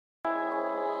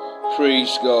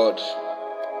Praise God.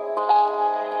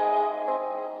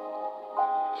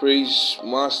 Praise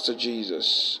Master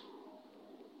Jesus.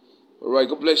 Alright,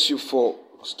 God bless you for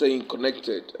staying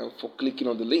connected and for clicking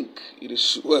on the link. It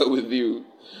is well with you.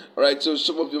 Alright, so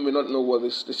some of you may not know what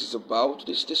this is about.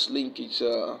 This link is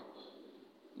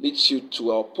leads you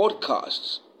to our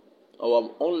podcast,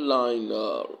 our online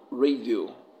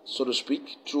radio, so to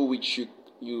speak, through which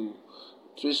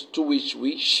through which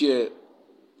we share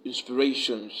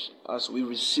inspirations as we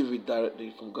receive it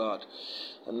directly from God.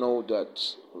 I know that,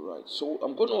 right? So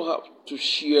I'm going to have to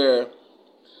share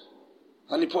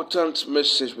an important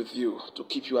message with you to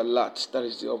keep you alert. That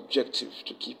is the objective,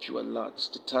 to keep you alert.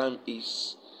 The time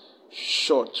is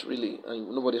short, really,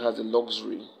 and nobody has the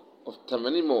luxury of time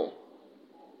anymore.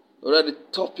 Alright, the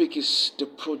topic is the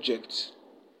project.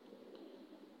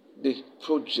 The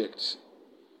project.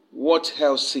 What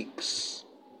hell seeks.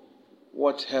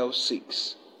 What hell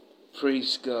seeks.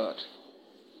 Praise God.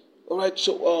 Alright,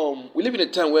 so we live in a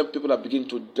time when people are beginning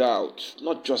to doubt.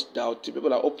 Not just doubting.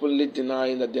 People are openly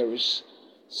denying that there is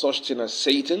such thing as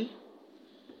Satan.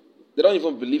 They don't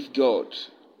even believe God.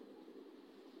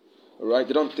 Alright,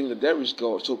 they don't think that there is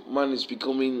God. So man is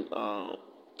becoming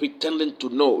pretending to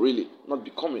know, really, not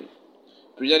becoming.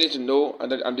 Pretending to know,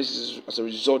 and this is as a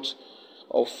result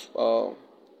of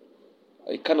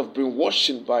a kind of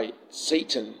brainwashing by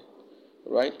Satan,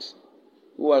 right?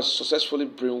 Who has successfully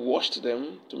brainwashed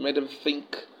them to make them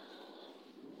think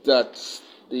that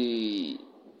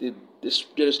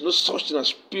there is no such thing as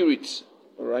spirit,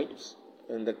 right?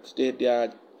 And that they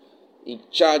are in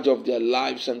charge of their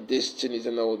lives and destinies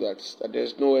and all that. That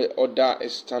there's no other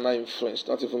external influence,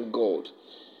 not even God.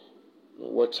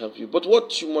 What have you? But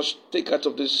what you must take out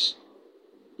of this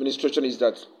ministration is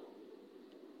that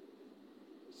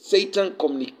Satan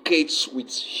communicates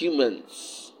with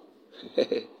humans.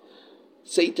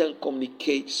 Satan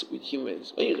communicates with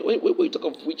humans. When you talk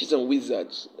of witches and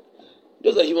wizards,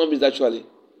 those are human beings actually.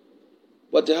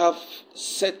 But they have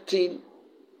certain,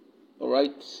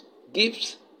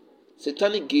 gifts,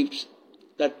 satanic gifts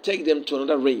that take them to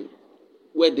another realm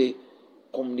where they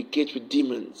communicate with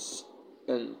demons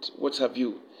and what have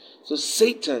you. So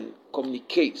Satan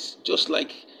communicates just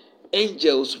like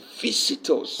angels visit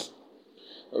us,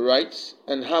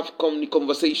 and have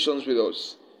conversations with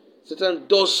us. Satan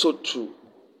does so too.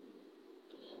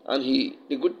 And the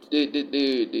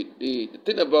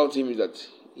thing about him is that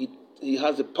he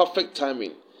has a perfect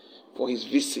timing for his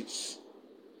visits.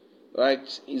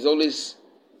 Right? He's always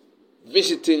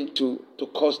visiting to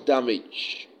cause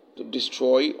damage, to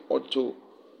destroy, or to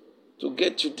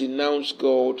get you to denounce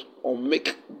God or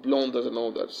make blunders and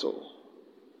all that. So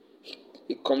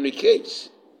he communicates.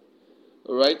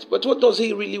 Alright? But what does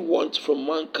he really want from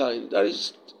mankind? That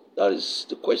is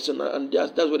the question, and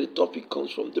that's where the topic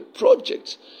comes from. The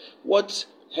project. What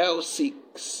hell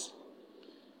seeks.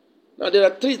 Now there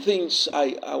are three things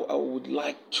I would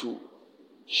like to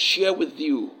share with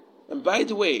you. And by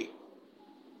the way,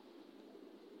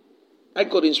 I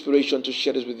got inspiration to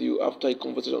share this with you after a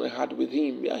conversation I had with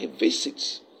him. Yeah, he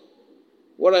visits.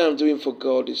 What I am doing for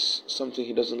God is something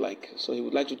he doesn't like. So he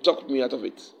would like to talk me out of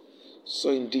it.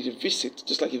 So indeed he visits,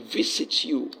 just like he visits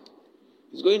you.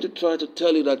 He's going to try to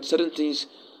tell you that certain things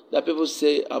that people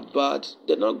say are bad,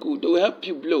 they're not good. They will help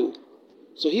you blow.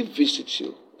 So he visits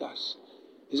you.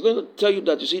 He's going to tell you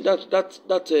that, you see,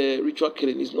 that ritual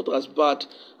killing is not as bad,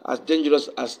 as dangerous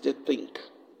as they think,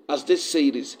 as they say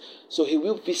it is. So he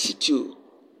will visit you.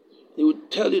 He will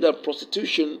tell you that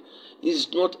prostitution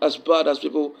is not as bad as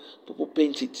people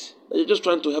paint it. That you're just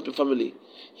trying to help your family.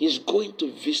 He's going to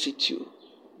visit you.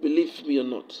 Believe me or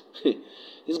not.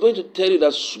 He's going to tell you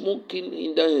that smoking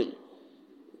in him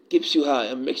keeps you high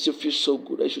and makes you feel so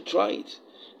good that you should try it.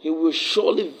 He will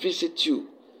surely visit you.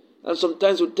 And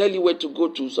sometimes he'll tell you where to go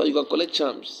to so you can collect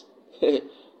charms.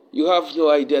 You have no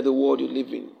idea the world you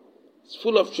live in. It's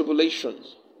full of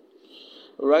tribulations.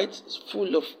 Right? It's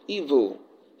full of evil.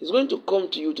 He's going to come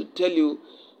to you to tell you,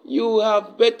 you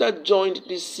have better joined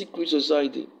this secret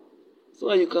society so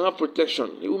that you can have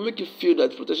protection. He will make you feel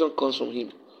that protection comes from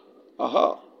him.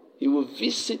 He will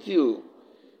visit you.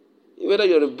 Whether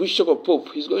you're a bishop or pope,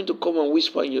 he's going to come and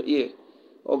whisper in your ear,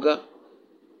 Oga,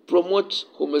 promote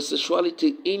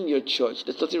homosexuality in your church.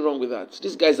 There's nothing wrong with that.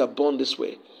 These guys are born this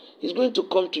way. He's going to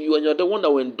come to you and you're the one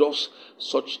that will endorse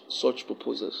such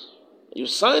proposals. You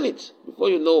sign it.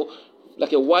 Before you know,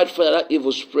 like a wildfire, that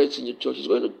evil spreads in your church. He's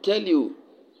going to tell you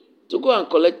to go and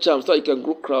collect charms so you can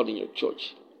grow crowd in your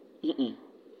church.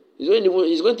 He's going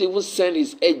to even send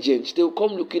his agents. They will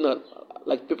come looking at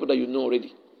like people that you know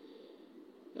already.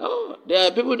 There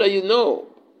are people that you know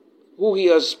who he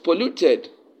has polluted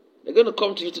They're going to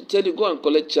come to you to tell you, go and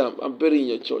collect charm and bury in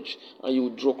your church, and you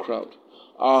will draw crowd.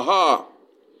 Aha!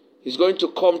 He's going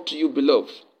to come to you,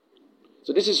 beloved.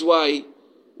 So this is why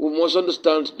we must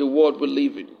understand the world we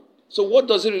live in. So what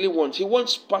does he really want? He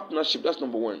wants partnership. That's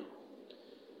number one.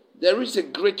 There is a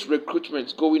great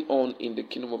recruitment going on in the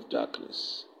kingdom of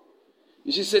darkness.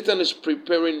 You see, Satan is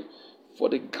preparing for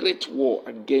the great war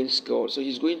against God. So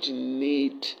he's going to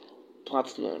need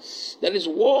partners. There is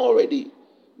war already.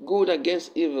 Good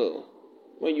against evil.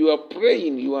 When you are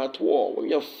praying, you are at war. When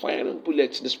you are firing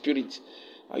bullets in the spirit,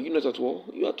 are you not at war?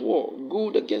 You are at war.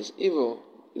 Good against evil.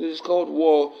 It is called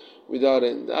war without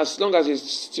end. As long as it's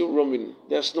still roaming,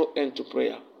 there's no end to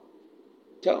prayer.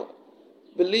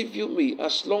 Believe you me,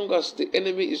 as long as the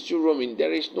enemy is still roaming,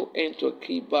 there is no end to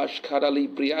Kibash Kadali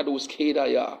Briados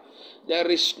Kedaya. There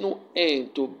is no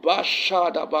end to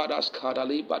Bashada Badas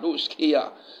Kadali Bados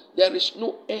Kea. There is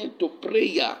no end to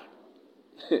prayer.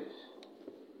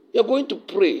 You're going to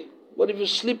pray, but if you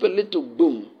sleep a little,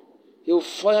 boom, he'll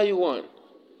fire you on.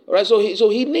 Alright, so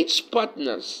he needs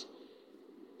partners.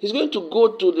 He's going to go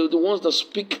to the ones that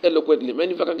speak eloquently.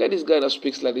 Man, if I can get this guy that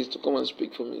speaks like this to come and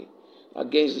speak for me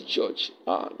against the church,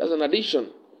 that's an addition.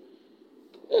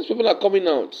 Yes, people are coming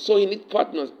out. So he needs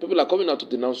partners. People are coming out to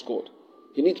denounce God.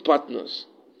 He needs partners.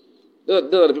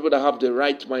 Those are the people that have the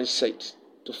right mindset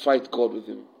to fight God with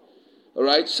him.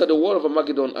 Alright, so the war of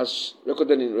Armageddon, as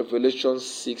recorded in Revelation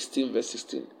 16, verse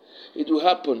 16, it will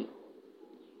happen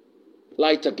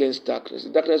light against darkness. The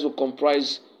darkness will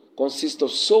consist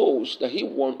of souls that he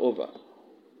won over,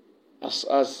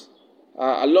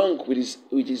 along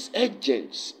with his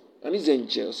agents and his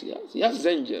angels. He has his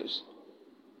angels,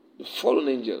 the fallen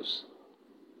angels.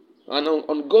 And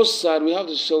on God's side, we have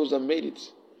the souls that made it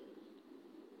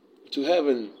to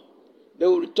heaven. They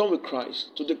will return with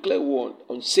Christ to declare war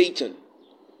on Satan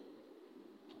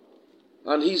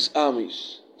and his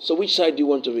armies. So which side do you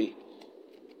want to be?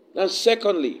 Now,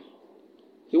 secondly,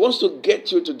 he wants to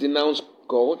get you to denounce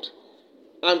God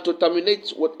and to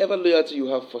terminate whatever loyalty you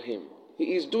have for him.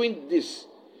 He is doing this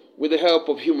with the help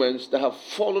of humans that have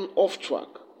fallen off track.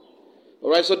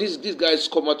 Alright, so these guys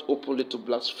come out openly to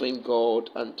blaspheme God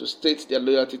and to state their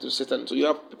loyalty to Satan. So you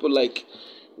have people like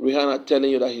Rihanna telling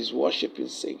you that he's worshipping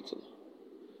Satan.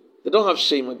 They don't have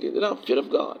shame again. They don't have fear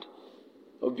of God.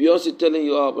 Or Beyonce telling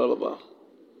you, blah, blah, blah.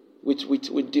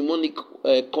 With demonic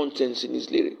contents in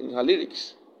her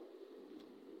lyrics.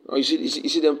 Or you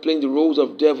see them playing the roles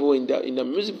of devil in the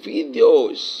music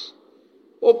videos.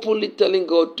 Openly telling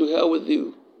God to hell with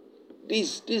you.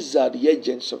 These are the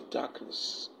agents of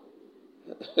darkness.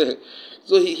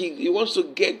 So he wants to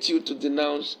get you to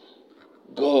denounce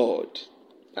God.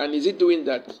 And is he doing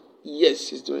that? Yes,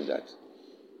 he's doing that.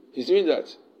 He's doing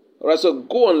that. Alright, so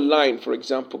go online, for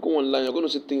example. Go online. You're going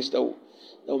to see things that will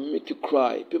make you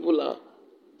cry. People are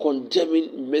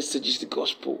condemning messages, the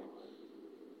gospel.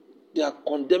 They are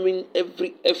condemning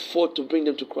every effort to bring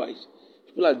them to Christ.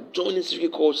 People are joining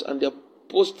secret cults and they are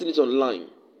posting it online.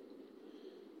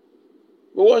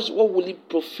 But what will it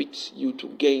profit you to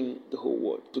gain the whole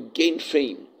world? To gain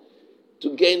fame?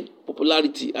 To gain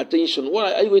popularity, attention?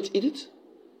 What are you going to eat it?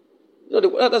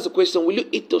 That's the question. Will you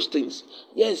eat those things?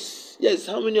 Yes.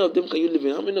 How many of them can you live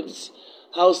in? How many of these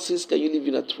houses can you live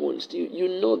in at once?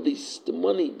 You know this. The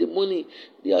money.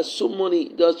 There's so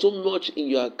much in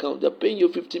your account. They're paying you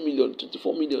 50 million,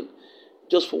 24 million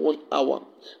just for 1 hour.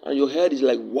 And your head is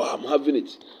like, wow, I'm having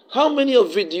it. How many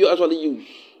of it do you actually use?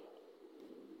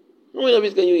 How many of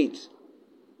it can you eat?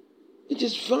 It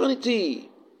is vanity.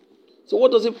 So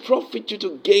what does it profit you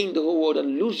to gain the whole world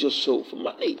and lose your soul for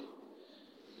money?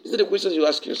 These are the questions you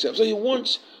ask yourself. So he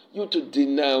wants you to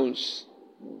denounce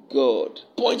God.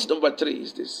 Point number 3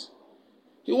 is this.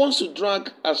 He wants to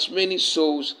drag as many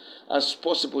souls as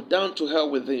possible down to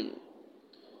hell with him.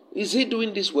 Is he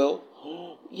doing this well?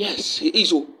 Yes, he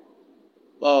is.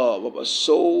 Baba,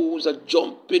 souls are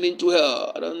jumping into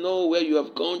hell. I don't know where you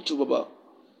have gone to, Baba.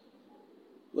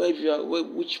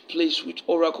 Which place, which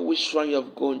oracle, which shrine you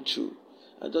have gone to.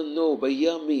 I don't know, but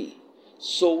hear me.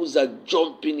 Souls are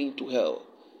jumping into hell.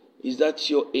 Is that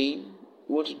your aim?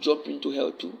 You want to jump into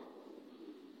hell too?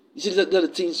 You see, that are the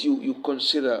things you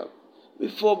consider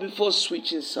before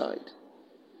switching side.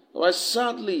 Alright,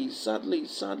 sadly,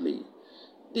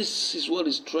 this is what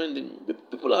is trending.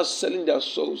 People are selling their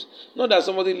souls. Not that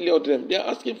somebody lured them. They are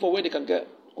asking for where they can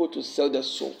go to sell their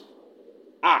soul.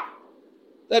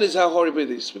 That is how horrible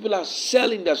it is. People are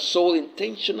selling their soul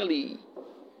intentionally.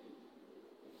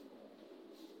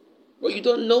 But you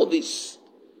don't know this.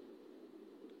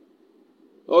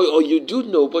 Or you do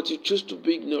know, but you choose to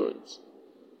be ignorant.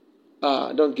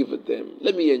 Don't give it them.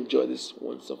 Let me enjoy this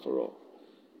once and for all.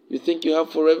 You think you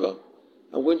have forever?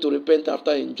 I'm going to repent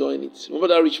after enjoying it. Remember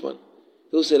that rich man?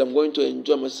 He said, I'm going to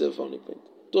enjoy myself and repent.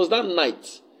 It was that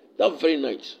night, that very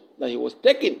night, that he was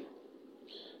taken.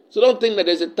 So don't think that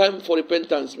there's a time for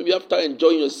repentance. Maybe after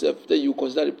enjoying yourself, then you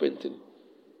consider repenting.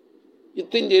 You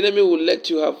think the enemy will let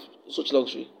you have such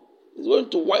luxury? He's going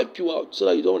to wipe you out so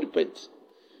that you don't repent.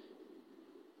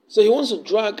 So he wants to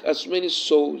drag as many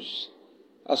souls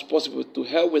as possible to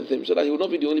hell with him so that he will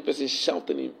not be the only person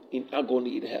shouting in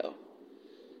agony in hell.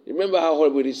 Remember how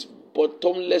horrible it is.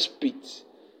 Bottomless pit.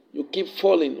 You keep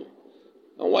falling.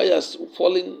 And while you're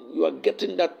falling, you are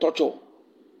getting that torture.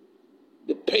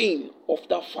 The pain of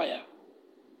that fire.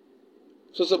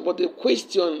 But the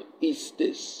question is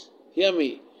this. Hear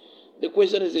me. The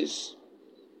question is this.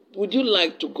 Would you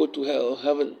like to go to hell or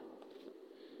heaven?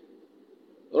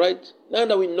 Right? Now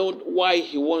that we know why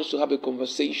he wants to have a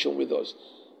conversation with us,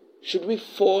 should we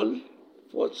fall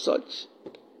for such?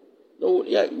 No,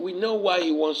 yeah, we know why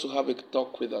he wants to have a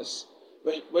talk with us.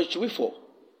 Where should we fall?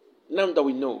 Now that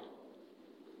we know.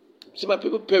 See, my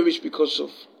people perish because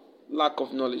of lack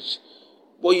of knowledge.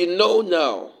 But you know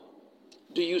now.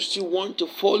 Do you still want to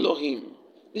follow him?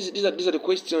 These are the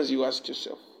questions you ask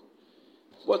yourself.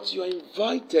 But you are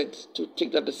invited to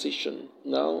take that decision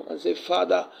now and say,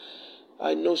 Father,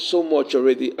 I know so much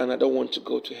already and I don't want to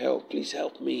go to hell. Please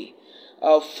help me.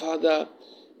 Our Father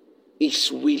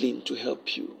is willing to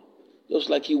help you. Just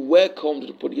like he welcomed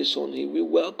the prodigal son, he will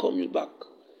welcome you back.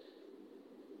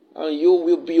 And you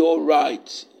will be all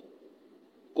right.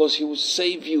 Because he will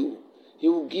save you. He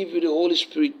will give you the Holy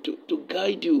Spirit to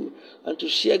guide you and to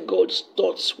share God's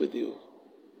thoughts with you.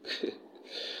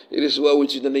 It is well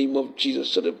with you in the name of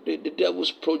Jesus. So the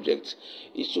devil's project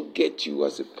is to get you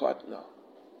as a partner.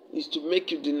 Is to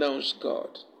make you denounce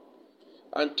God.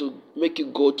 And to make you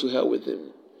go to hell with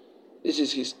him. This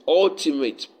is his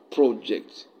ultimate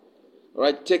project.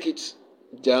 Alright, take it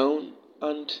down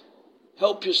and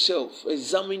help yourself.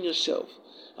 Examine yourself.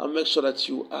 And make sure that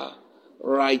you are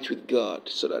right with God.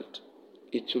 So that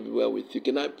it will be well with you.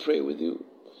 Can I pray with you?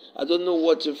 I don't know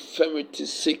what infirmity,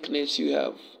 sickness you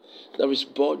have that is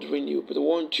bothering you, but I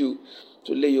want you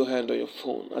to lay your hand on your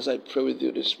phone as I pray with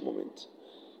you this moment.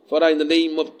 Father, in the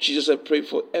name of Jesus, I pray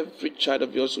for every child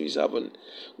of yours who is having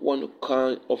one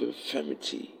kind of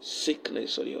infirmity,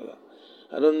 sickness or the other.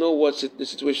 I don't know what the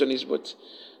situation is, but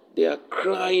they are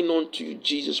crying unto you,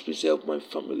 Jesus, please help my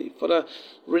family. Father,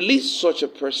 release such a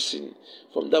person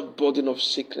from that burden of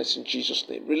sickness in Jesus'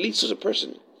 name. Release such a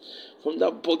person from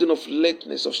that burden of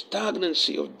lateness, of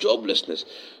stagnancy, of joblessness.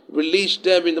 Release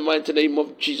them in the mighty name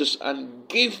of Jesus and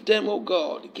give them, oh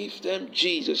God, give them,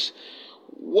 Jesus,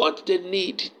 what they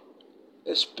need,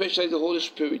 especially the Holy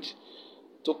Spirit,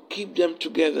 to keep them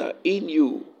together in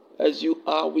you as you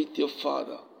are with your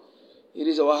Father. It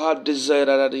is our heart desire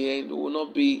that at the end we will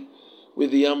not be with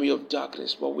the army of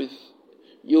darkness, but with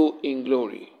you in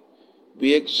glory.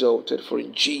 Be exalted, for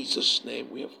in Jesus' name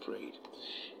we have prayed.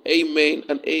 Amen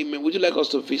and amen. Would you like us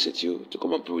to visit you, to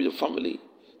come and pray with your family,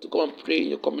 to come and pray in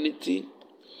your community,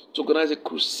 to organize a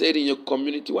crusade in your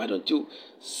community? Why don't you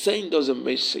send us a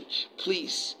message?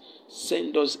 Please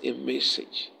send us a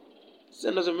message.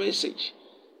 Send us a message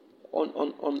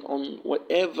on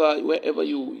wherever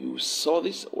you saw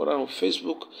this, whether on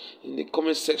Facebook, in the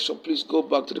comment section. Please go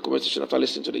back to the comment section after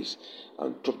listening to this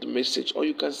and drop the message. Or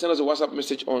you can send us a WhatsApp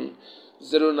message on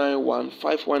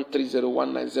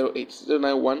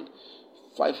 091-5130-1908.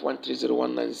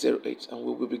 091-5130-1908. And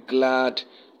we will be glad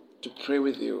to pray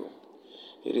with you.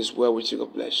 It is well with you.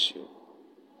 God bless you.